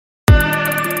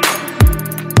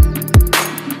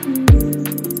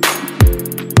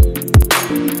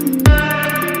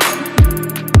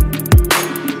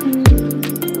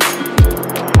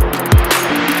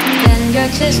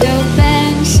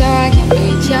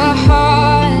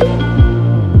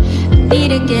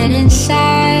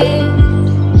side,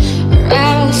 or I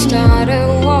will start a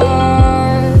war.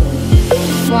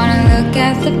 Wanna look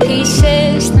at the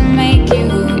pieces that make you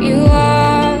who you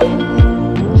are.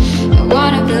 I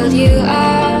wanna build you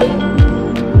up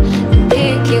and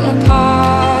pick you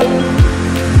apart.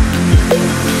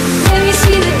 Let me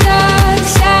see the dark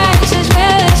sides as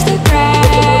well as the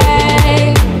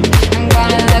bright. I'm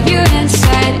gonna love you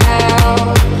inside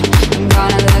out. I'm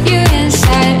gonna love you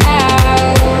inside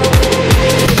out.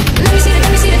 Let me see the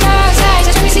dark sides.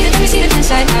 Let me see the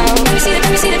inside out. Let me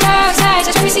see the dark sides.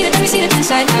 Let me see the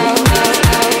inside out.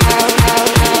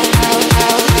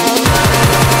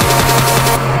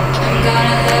 I'm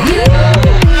gonna love you.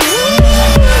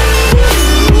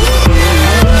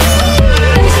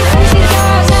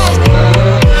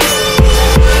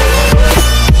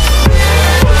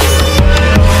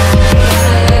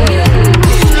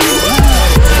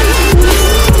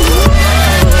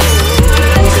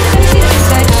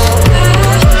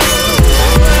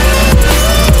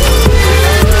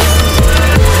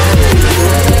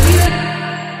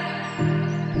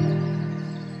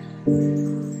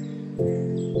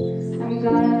 I'm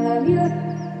gonna love you.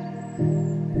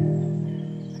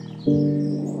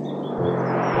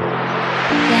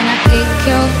 Then I pick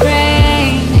your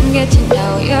brain and get to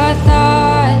know your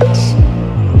thoughts,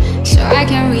 so I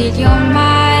can read your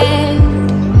mind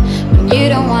when you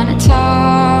don't wanna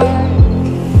talk.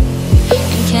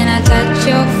 And can I touch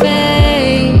your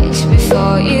face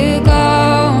before you go?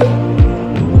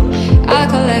 I'll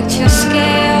collect your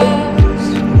scales,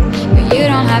 but you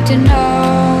don't have to know.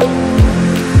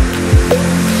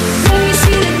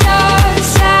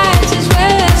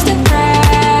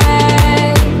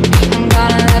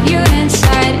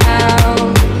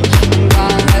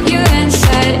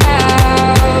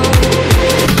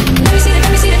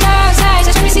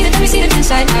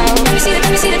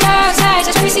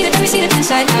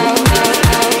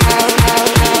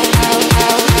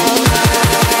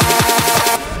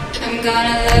 I'm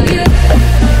gonna love you. Let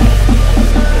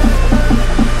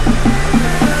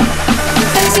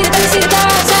me see the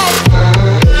dark side.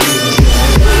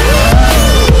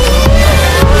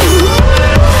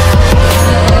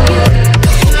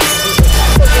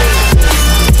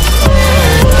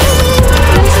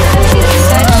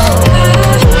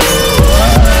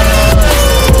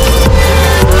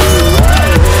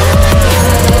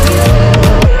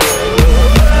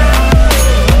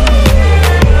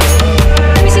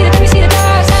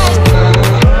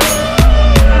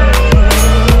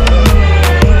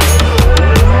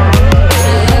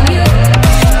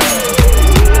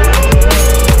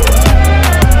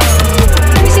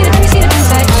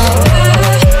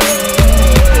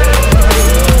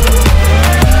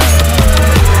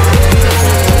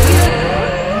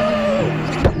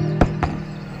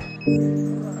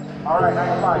 Alright,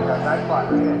 nice fine, guys. Nice fine.